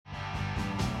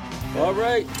All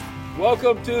right.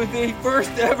 Welcome to the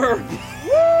first ever Noah's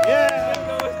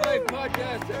Life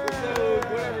podcast episode,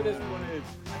 whatever this one is.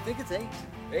 I think it's 8.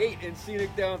 8 in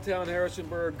scenic downtown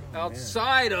Harrisonburg,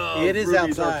 outside of It is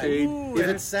Ruby's outside. Arcade. Ooh, if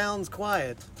it sounds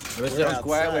quiet, It sounds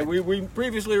quiet. We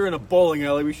previously were in a bowling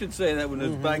alley. We should say that when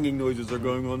those banging noises are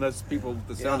going on. That's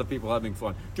the sound of people having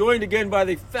fun. Joined again by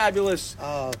the fabulous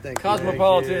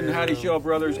Cosmopolitan Hattie Shaw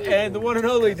brothers and the one and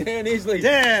only Dan Easley.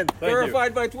 Dan!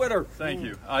 Verified by Twitter. Thank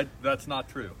you. That's not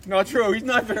true. Not true. He's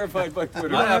not verified by Twitter.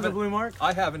 You don't have the blue mark?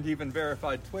 I haven't even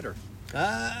verified Twitter.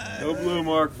 No blue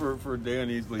mark for Dan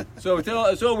Easley.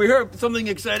 So we heard something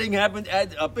exciting happened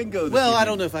at Bingo. Well, I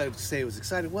don't know if I would say it was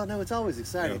exciting. Well, no, it's always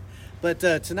exciting. Yeah. But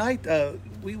tonight,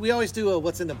 we always do a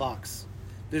What's in the Box.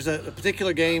 There's a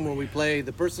particular game where we play,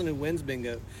 the person who wins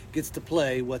bingo gets to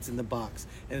play What's in the Box.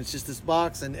 And it's just this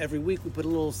box, and every week we put a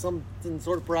little something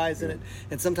sort of prize in it.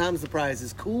 And sometimes the prize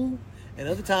is cool, and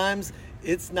other times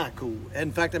it's not cool.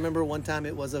 In fact, I remember one time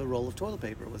it was a roll of toilet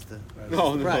paper was the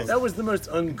prize. That was the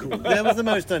most uncool. That was the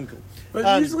most uncool.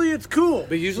 But usually it's cool.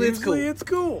 It's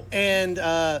cool. And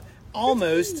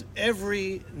almost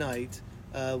every night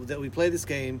that we play this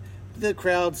game, the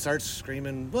crowd starts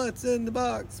screaming, "What's in the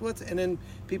box? And then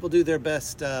people do their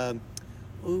best.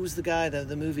 Who was the guy?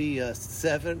 The movie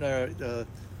Seven or the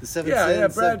Seven Sins? Yeah,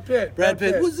 Brad Pitt. Brad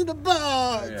Pitt. What's in the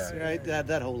box? Yeah, right,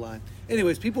 that whole line.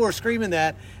 Anyways, people were screaming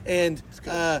that, and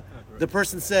the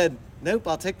person said, "Nope,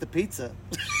 I'll take the pizza."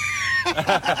 And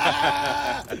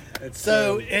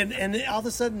all of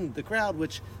a sudden, the crowd,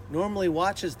 which normally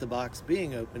watches the box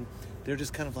being open, they're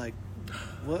just kind of like,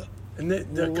 "What?" And a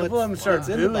couple of them start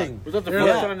booing. Was that the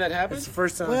first time that happened? It's the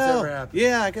first time it's ever happened.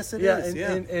 Yeah, I guess it is.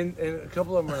 And a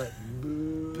couple of them are like,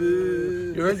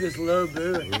 boo. You heard this low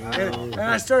boo. And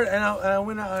I started, and I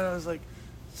went out and I was like,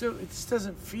 so it just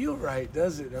doesn't feel right,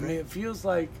 does it? I mean, it feels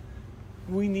like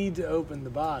we need to open the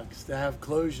box to have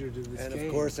closure to this game. And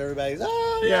of course, everybody's,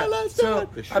 let's do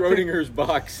it. The Schrodinger's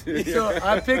box. So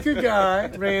I pick a guy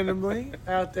randomly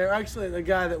out there. Actually, the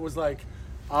guy that was like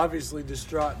obviously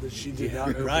distraught that she did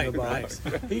not open the box.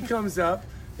 Right. He comes up,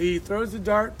 he throws a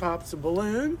dart, pops a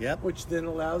balloon, which then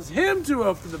allows him to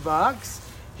open the box.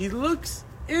 He looks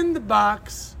in the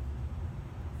box,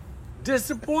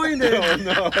 disappointed. Oh,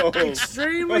 no.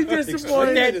 Extremely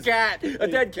disappointed. A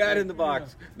dead cat in the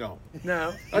box. No.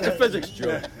 That's a physics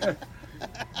joke.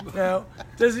 No.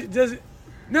 Does it?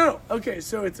 No. Okay,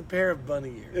 so it's a pair of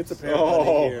bunny ears. It's a pair of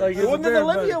bunny ears. Like The one that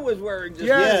Olivia was wearing.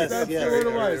 Yes, that's what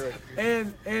it was. Right.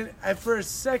 And for a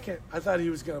second, I thought he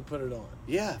was going to put it on.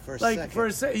 Yeah, for a Like second. for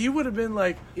a second, he would have been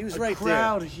like He was a right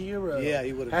crowd there. hero. Yeah,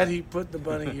 he would have had been. he put the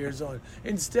bunny ears on.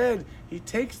 Instead, he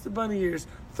takes the bunny ears,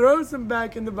 throws them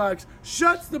back in the box,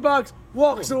 shuts the box,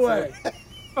 walks away.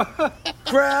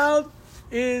 Crowd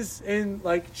is in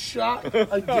like shock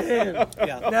again.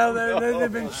 Yeah. Now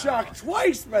they've been shocked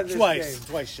twice by this game.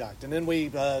 Twice shocked. And then we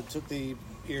took the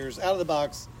ears out of the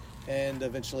box, and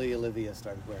eventually Olivia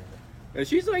started wearing them. And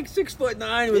she's like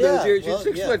 6'9" with those ears.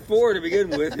 She's 6'4" to begin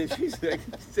with, and she's like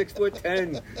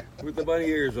 6'10" with the bunny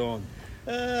ears on.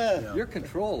 Your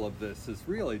control of this is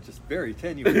really just very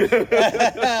tenuous. The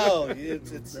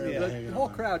whole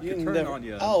crowd can turn on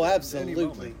you. Oh, at any absolutely.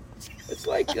 moment. It's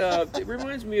like it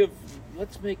reminds me of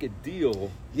let's make a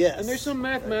deal. Yes. And there's some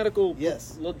mathematical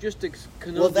logistics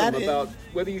conundrum about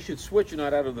whether you should switch or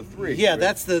not out of the 3. Yeah, right?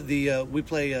 that's the we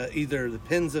play either the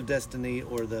Pins of Destiny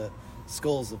or the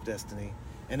Skulls of Destiny.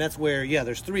 And that's where,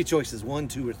 there's 3 choices, 1,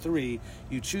 2, or 3.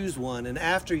 You choose one, and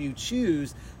after you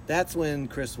choose, that's when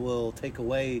Chris will take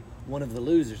away one of the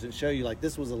losers and show you, like,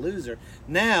 this was a loser.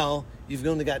 Now, you've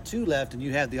only got 2 left, and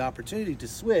you have the opportunity to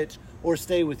switch or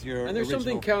stay with your And there's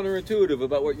original. something counterintuitive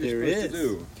about what you're There supposed is. to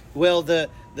do. Well,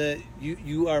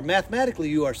 you are mathematically,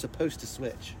 you are supposed to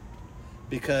switch.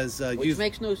 Because Which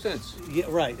makes no sense. Yeah,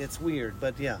 right, it's weird,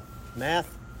 but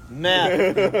math.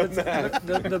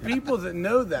 The people that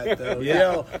know that though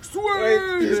yell,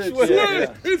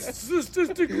 switch! It's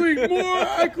statistically more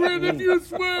accurate if you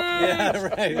switch. Yeah,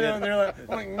 right. And they're like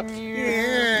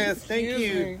yes, thank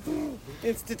you.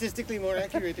 It's statistically more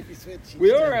accurate if you switch.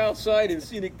 We are outside in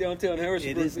scenic downtown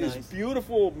Harrisonburg. It is This nice.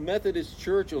 beautiful Methodist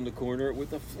church on the corner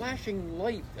with a flashing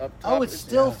light up top. Oh, it's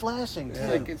still flashing too.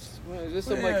 It's like is this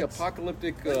some like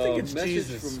apocalyptic I think it's message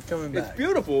Jesus from coming It's back.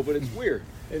 beautiful, but it's weird.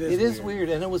 It is weird,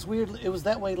 and it was weird. It was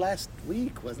that way last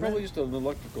week, wasn't Probably it? just an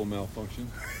electrical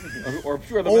malfunction, or I'm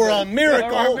sure Or a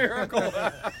miracle. Or a miracle.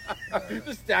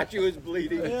 The statue is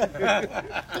bleeding.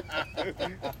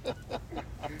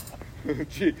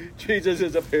 Jesus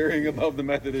is appearing above the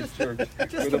Methodist church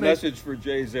with a message for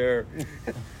Jay Zare.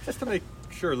 Just to make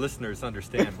sure listeners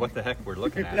understand what the heck we're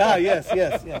looking at. Ah, yes,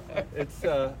 yeah. It's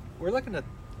we're looking at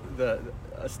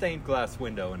a stained glass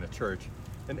window in a church,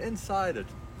 and inside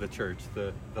the church,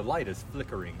 the light is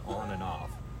flickering on and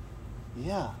off.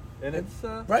 Yeah. And it's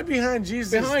right behind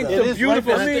Jesus. Behind though. some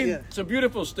beautiful, right behind some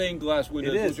beautiful stained glass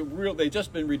windows. It is. Which are real. They've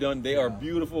just been redone. They are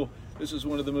beautiful. This is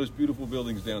one of the most beautiful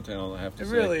buildings downtown, I have to It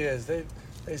say. really is.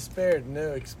 They spared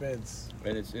no expense.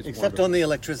 And it's Except on the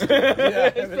electricity.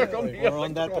 Yeah, or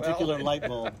on that particular light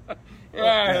bulb.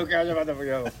 Ah, who cares about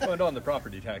the and on the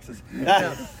property taxes. you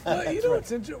know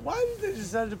what's interesting? Why did they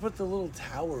decide to put the little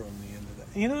tower on the end of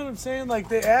that? You know what I'm saying? Like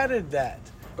they added that.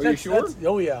 Are you sure?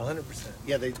 Oh yeah, 100%.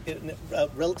 Yeah,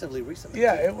 relatively recently.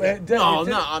 Yeah, it No,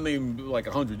 did. no. I mean, like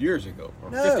 100 years ago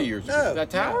or No, 50 years ago. no, That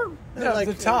tower? No, like,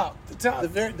 the top. The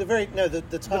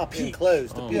top peak.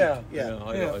 enclosed. The Oh. peak. Yeah. Yeah. I don't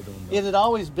know. It had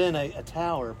always been a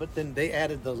tower, but then they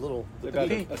added the little. They've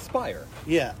got a spire.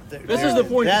 Yeah. This is the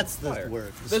point- That's the Spire.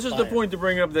 word. This is the spire. point to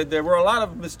bring up that there were a lot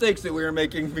of mistakes that we were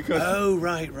making because Oh,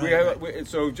 right.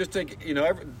 so just take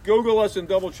Google us and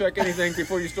double check anything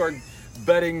before you start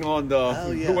betting on the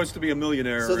Oh, yeah. Who Wants to Be a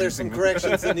Millionaire. So or there's some anything.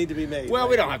 corrections that need to be made. Well, right?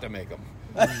 we don't have to make them.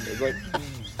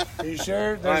 Are you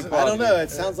sure? I'm I don't know. positive. It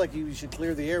sounds like you should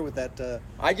clear the air with that.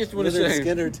 I just want to Leonard say,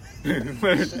 Skinner.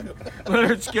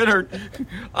 Leonard Skinner.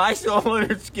 I saw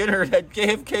Leonard Skinner at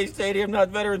JFK Stadium, not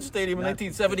Veterans Stadium, in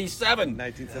 1977.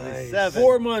 1977.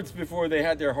 4 months before they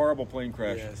had their horrible plane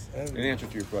crash. Yes. In answer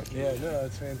to your question. Yeah, no,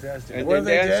 it's fantastic. And Were then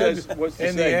they Dan dead? says, what's to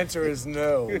and say? the answer is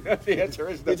no. The answer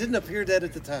is It didn't appear dead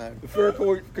at the time. the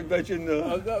Fairport Convention.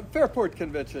 The Fairport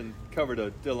Convention covered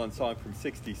a Dylan song from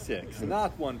 '66,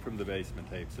 not one from the basement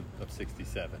tapes of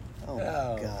 '67. Oh, my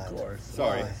Oh, God. of course.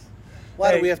 Sorry.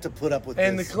 Why Hey, do we have to put up with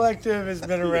And the this? collective has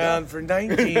been around for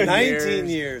 19 years. 19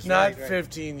 years, Not right.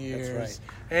 15 years. That's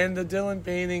And the Dylan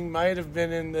painting might have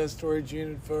been in the storage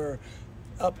unit for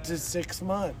up to 6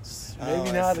 months. Maybe Oh,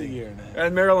 I not a see. year now.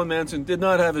 And Marilyn Manson did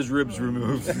not have his ribs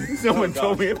removed. Someone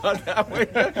told me about that one.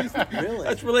 Really?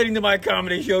 That's relating to my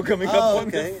comedy show coming up Oh, on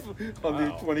okay.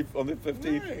 the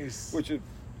 15th. Nice. Which is,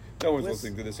 no one's Was-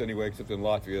 listening to this anyway, except in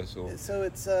Latvia. So So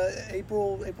it's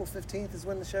April 15th is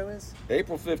when the show is?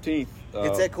 April 15th.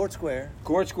 It's at Court Square.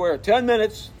 Court Square. 10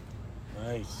 minutes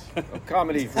Nice. of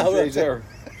comedy from How about Jay's there.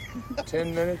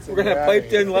 10 minutes. We're gonna have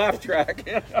piped in laugh track.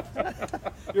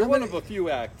 You're one of a few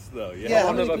acts, though. Yeah, how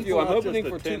one of many a few. people I'm Not opening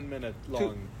just for a 10-minute 10-minute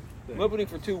long. thing. I'm opening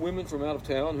for 2 women from out of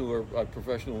town who are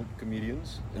professional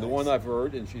comedians. And the one I've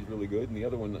heard, and she's really good, and the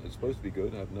other one is supposed to be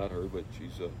good. I've not heard, but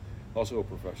she's also a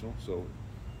professional. So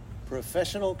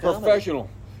Professional comedy. professional.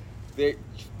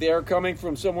 They're coming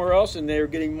from somewhere else, and they're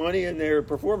getting money, and they're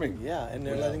performing. Yeah, and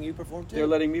they're letting you perform too. They're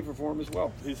letting me perform as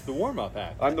well. He's the warm-up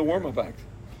act. I'm the warm-up act.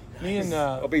 Me and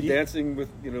I'll be dancing with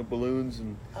balloons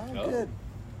and. Oh, good.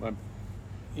 I'm,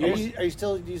 Are you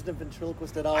still using a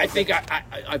ventriloquist at all? I think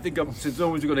I'm, since no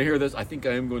one's going to hear this, I think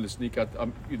I am going to sneak out.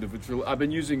 I've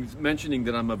been mentioning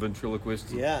that I'm a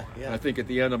ventriloquist. Yeah, And yeah. I think at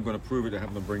the end I'm going to prove it and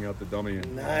have them bring out the dummy.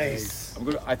 And Nice.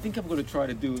 I think I'm going to try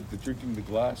to do the drinking the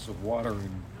glass of water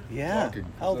and Yeah. talking.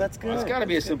 Oh, that's good. It's got to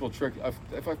be a simple trick.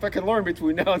 If I can learn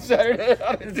between now and Saturday.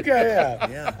 Yeah.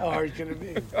 Yeah. How hard can it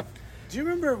be? Do you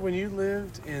remember when you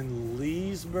lived in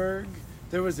Leesburg?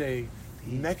 There was a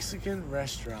Mexican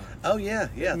restaurant. Oh, yeah,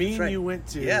 yeah. Me that's and right. you went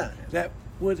to. Yeah. That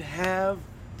would have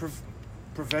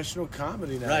professional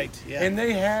comedy night. Right, yeah. And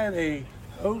they had a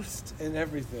host and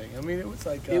everything. I mean, it was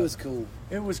like It was cool.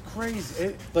 It was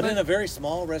crazy. But in a very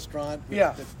small restaurant.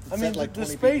 Yeah, that I sat mean, like the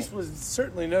 20 space people. was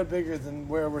certainly no bigger than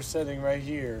where we're sitting right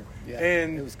here. Yeah,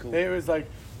 and it was cool. It was like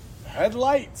had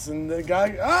lights, and the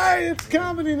guy, "Hi, it's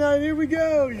comedy night. Here we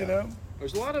go!" You know.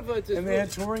 There's a lot of And they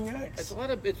had touring It's acts.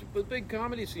 it's a big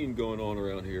comedy scene going on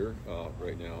around here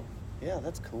right now. Yeah,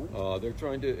 that's cool. They're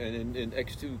trying to, and in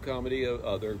X2 comedy,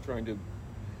 they're trying to,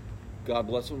 God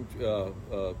bless them,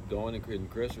 Dawn and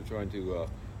Chris are trying to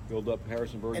build up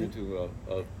Harrisonburg And- into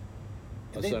a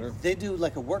they, center. They do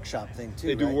like a workshop thing too.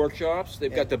 They do right? workshops. They've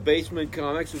Yeah. got the Basement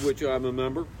Comics, of which I'm a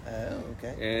member, Oh,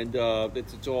 okay. and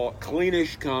it's all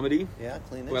cleanish comedy. Yeah,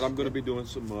 clean it. But I'm going to be doing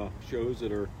some shows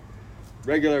that are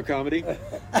regular comedy.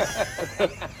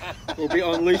 We'll be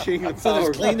unleashing the So power.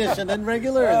 there's cleanish and then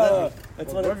regular.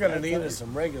 That's Well, what we're gonna that's need what us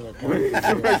some regular comedy.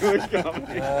 regular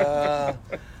comedy. All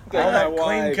My that clean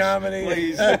wives, comedy.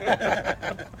 please.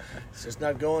 It's just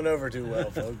not going over too well,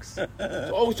 folks.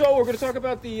 Oh, so we're going to talk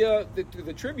about the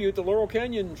tribute, the Laurel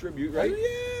Canyon tribute, right?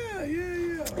 Yeah.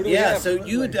 Who do we Yeah, have? so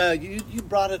you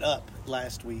brought it up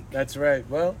last week. That's right.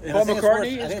 Well, Paul I think it's McCartney worth- I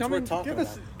is think it's coming? worth talking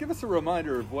about. Give us a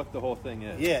reminder of what the whole thing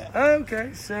is. Yeah.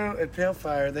 okay. So at Pale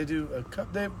Fire, they do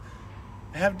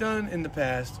have done in the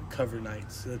past cover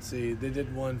nights. Let's see, they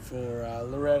did one for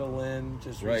Loretta Lynn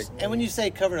just recently. And when you say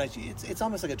cover night, it's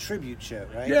almost like a tribute show,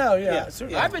 right? Yeah.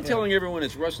 I've been telling everyone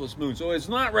it's Restless Moon, so it's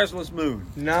not Restless Moon.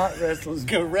 Not Restless Moon.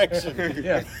 Correction.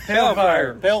 Yeah, Pale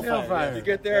Fire. You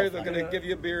get there, they're going to give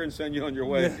you a beer and send you on your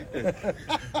way.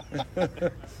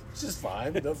 It's just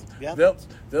fine.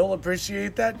 They'll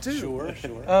appreciate that too.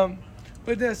 Sure.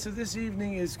 But yeah, so this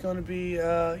evening is going to be,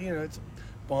 it's a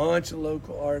bunch of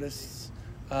local artists,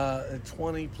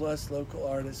 20 plus local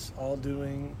artists, all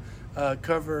doing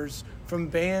covers from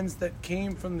bands that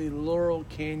came from the Laurel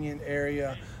Canyon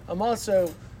area. I'm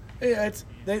also, they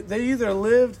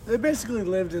basically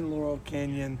lived in Laurel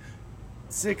Canyon,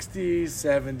 60s,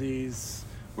 70s.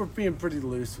 We're being pretty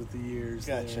loose with the years.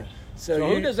 Gotcha. There. So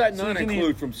who does that not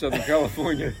include from Southern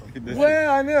California? Well,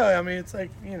 I know. I mean, it's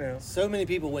like, So many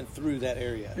people went through that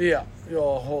area. Yeah, a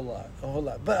whole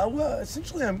lot. But,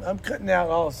 essentially, I'm cutting out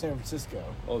all of San Francisco.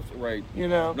 Oh, right.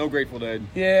 No Grateful Dead.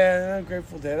 Yeah, no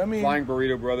Grateful Dead. I mean... Flying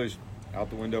Burrito Brothers, out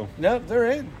the window. No, they're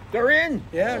in. They're in?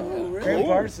 Yeah. Oh, really? Graham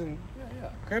Parson. Yeah.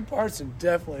 Graham Parson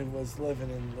definitely was living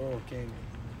in Laurel Canyon.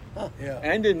 Huh. Yeah.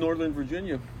 And in Northern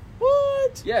Virginia.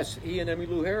 What? Yes, he and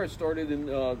Emmylou Harris started in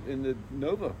the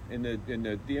Nova, in the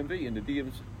DMV, in the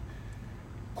DMV.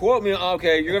 Quote me,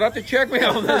 okay, you're going to have to check me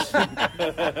on this.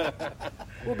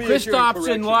 Kristaps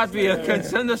in Latvia can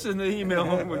send us an email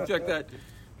and we'll check that.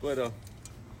 But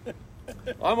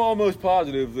I'm almost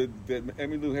positive that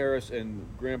Emmylou Harris and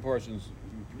Graham Parsons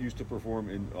used to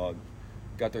perform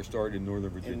got their start in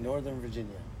Northern Virginia. In Northern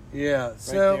Virginia. Yeah, right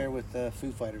so... there with the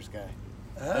Foo Fighters guy.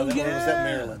 Oh, Or was that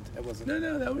Maryland? It wasn't.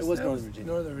 No, that was Northern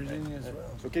Virginia. Northern Virginia as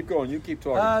well. So keep going. You keep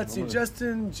talking. Let's see.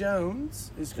 Justin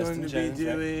Jones is going to be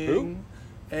doing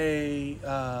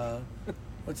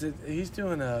what's it? He's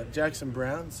doing a Jackson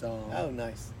Browne song. Oh,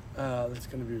 nice. That's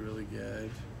going to be really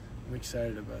good. I'm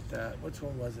excited about that. Which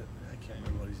one was it? I can't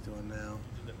remember what he's doing now.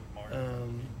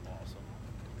 Awesome.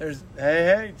 There's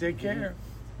hey, take care.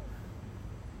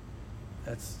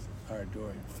 That's our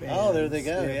adoring fans. Oh, there they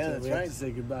go. Yeah, that's we have right. to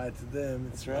say goodbye to them.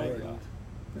 That's right. important.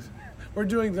 We're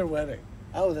doing their wedding.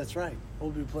 Oh, that's right. We'll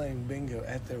be playing bingo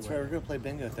at their That's right. We're wedding. going to play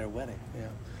bingo at their wedding.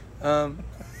 Yeah.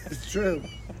 It's true.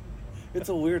 It's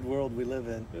a weird world we live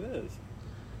in. It is.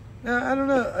 Now, I don't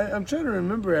know. I'm trying to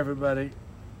remember everybody.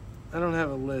 I don't have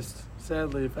a list.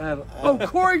 Sadly, if I had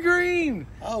Corey Green!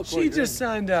 Oh, she Corey just Green.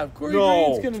 signed up. Corey No.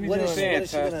 Green's going to be What doing is it.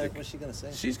 Fantastic. what's she going to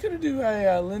sing? She's going to do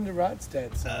a Linda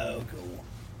Rodstadt song. Oh, cool.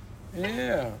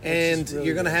 Yeah. which And is really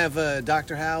you're going to good. have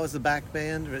Dr. Howe as the back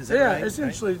band? Is that right?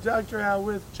 essentially Dr. Howe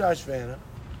with Josh Vanna.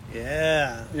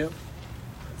 Yeah. Yep.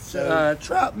 So,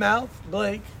 Troutmouth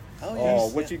Blake. Oh,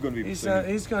 what's he going to be He's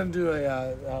singing? going to do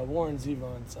a Warren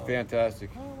Zevon song. Fantastic.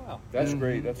 Oh, wow. That's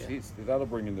great. That'll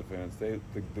bring in the fans. The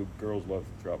girls love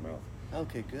Troutmouth.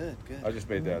 okay, good. I just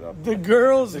made that up. The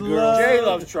girls love... Jay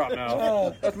loves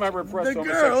Troutmouth. That's my repressed The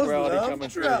girls homosexuality love coming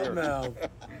through here. Troutmouth.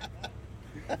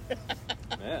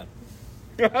 Man.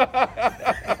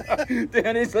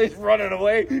 Danny's like running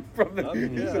away from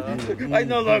the. I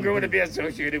no longer want to be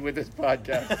associated with this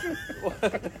podcast.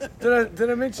 Did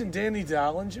I mention Danny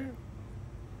Dollinger?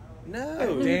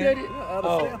 No. Dan-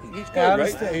 He's good, Out of right?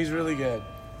 state. He's really good.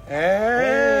 Hey,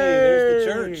 there's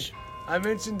the church. I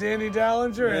mentioned Danny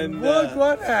Dollinger, and And, look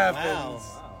what happens.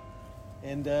 Wow.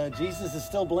 And Jesus is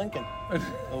still blinking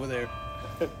over there.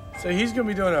 So he's going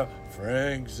to be doing a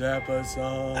Frank Zappa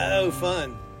song. Oh,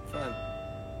 fun.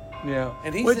 Yeah.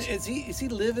 And is he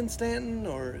live in Stanton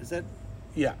or is that?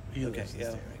 Yeah, he Okay, lives in yeah.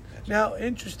 Stanton. Gotcha. Now,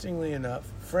 interestingly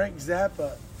enough, Frank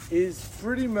Zappa is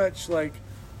pretty much like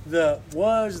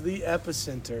was the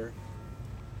epicenter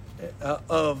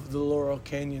of the Laurel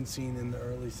Canyon scene in the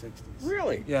early 60s.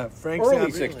 Really? Yeah, Frank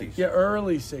Early Zappa. 60s. Yeah,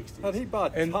 early 60s. Had he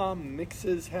bought And- Tom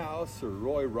Mix's house or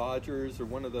Roy Rogers or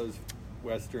one of those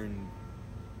Western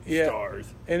Yeah. stars?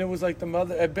 And it was like the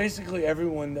mother, basically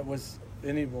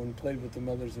anyone played with the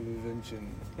Mothers of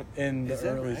Invention in the Is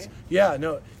that early. right? Yeah,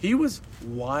 no, he was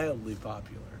wildly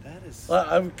popular. That is.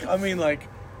 I mean, like,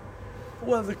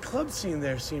 well, the club scene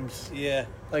there seems Yeah.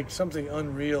 like something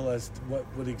unreal as to what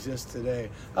would exist today.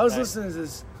 I was listening to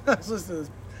this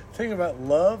thing about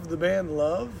Love, the band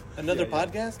Love. Another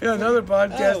podcast? Yeah, another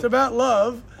podcast Oh. about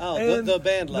love. Oh, and the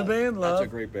band Love. The band Love. That's a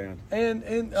great band. And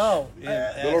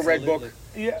Yeah, Little Red Book.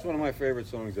 absolutely. yeah, It's one of my favorite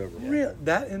songs ever.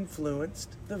 that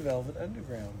influenced the Velvet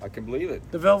Underground. I can believe it.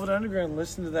 The Velvet Underground,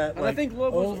 listen to that And I think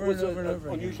Love was over and over and over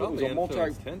again. unusual. It was Probably a multi.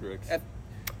 influenced Hendrix.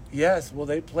 Yes, well,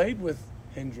 they played with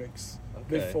Hendrix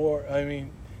Okay. before. I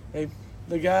mean,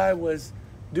 the guy was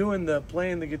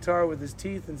playing the guitar with his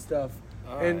teeth and stuff,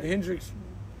 All and right. Hendrix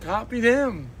copied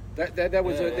him. That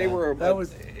was they were That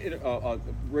was- a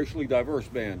racially diverse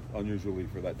band, unusually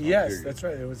for that time Yes, period. that's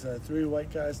right. It was 3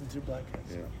 white guys and 2 black guys.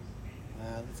 Yeah.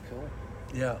 Wow, that's cool.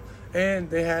 Yeah, and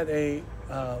they had a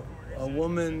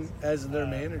woman as their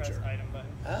manager,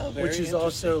 Oh, very which is interesting.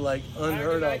 also like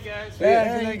unheard of. Yeah,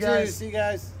 good night, you too. guys. See you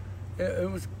guys.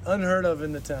 It was unheard of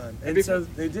in the time, and before- so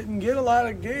they didn't get a lot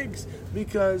of gigs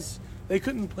because they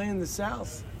couldn't play in the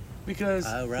South because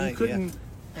Oh, right, you couldn't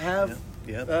have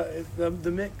Yep.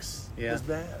 the mix Yeah. was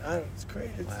bad. It's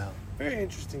great. It's Wow. very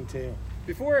interesting tale.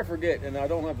 Before I forget, and I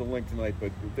don't have the link tonight,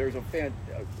 but there's a fan.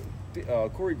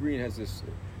 Corey Green has this.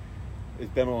 It's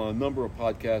been on a number of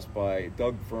podcasts by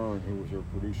Doug Fern, who was our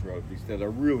producer of these, that are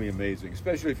really amazing,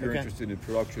 especially if you're Okay. interested in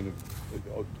production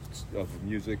of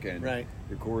music and Right.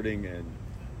 recording and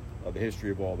the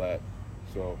history of all that.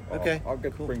 So Okay, I'll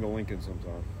get cool. bring the link in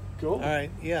sometime. Cool. All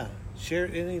right, yeah. Share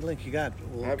any link you got.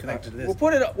 We'll connect to this. We'll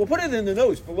put it in the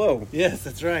notes below. Yes,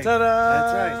 that's right. Ta-da!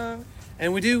 That's right.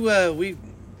 And we do.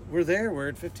 We're there. We're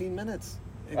at 15 minutes.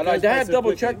 It And I goes by had so double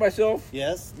quickly. checked myself.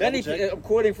 Yes. Many, double check. I'm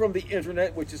quoting from the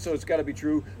internet, which is so it's got to be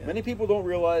true. Yeah. Many people don't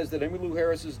realize that Emmylou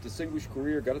Harris's distinguished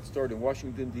career got its start in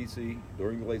Washington D.C.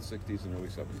 during the late '60s and early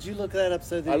 '70s. Did you look that up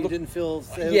so that I you looked- didn't feel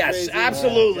so Yes, crazy?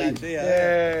 absolutely. Gotcha, yeah.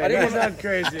 Yeah, I didn't that's wanna- not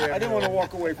crazy. I didn't want to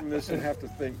walk away from this and have to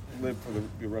live for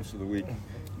the rest of the week,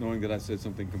 knowing that I said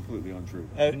something completely untrue.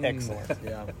 Excellent.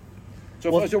 Yeah.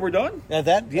 So we're done. That's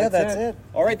That's it.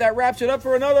 All right, that wraps it up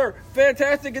for another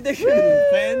fantastic edition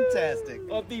Fantastic.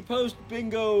 of the Post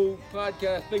Bingo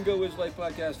podcast. Bingo is Life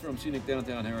podcast from scenic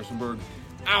downtown Harrisonburg,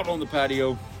 out on the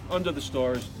patio under the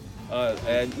stars.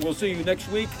 And we'll see you next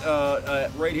week,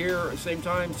 right here, same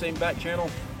time, same bat channel,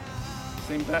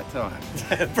 same bat time.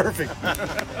 Perfect.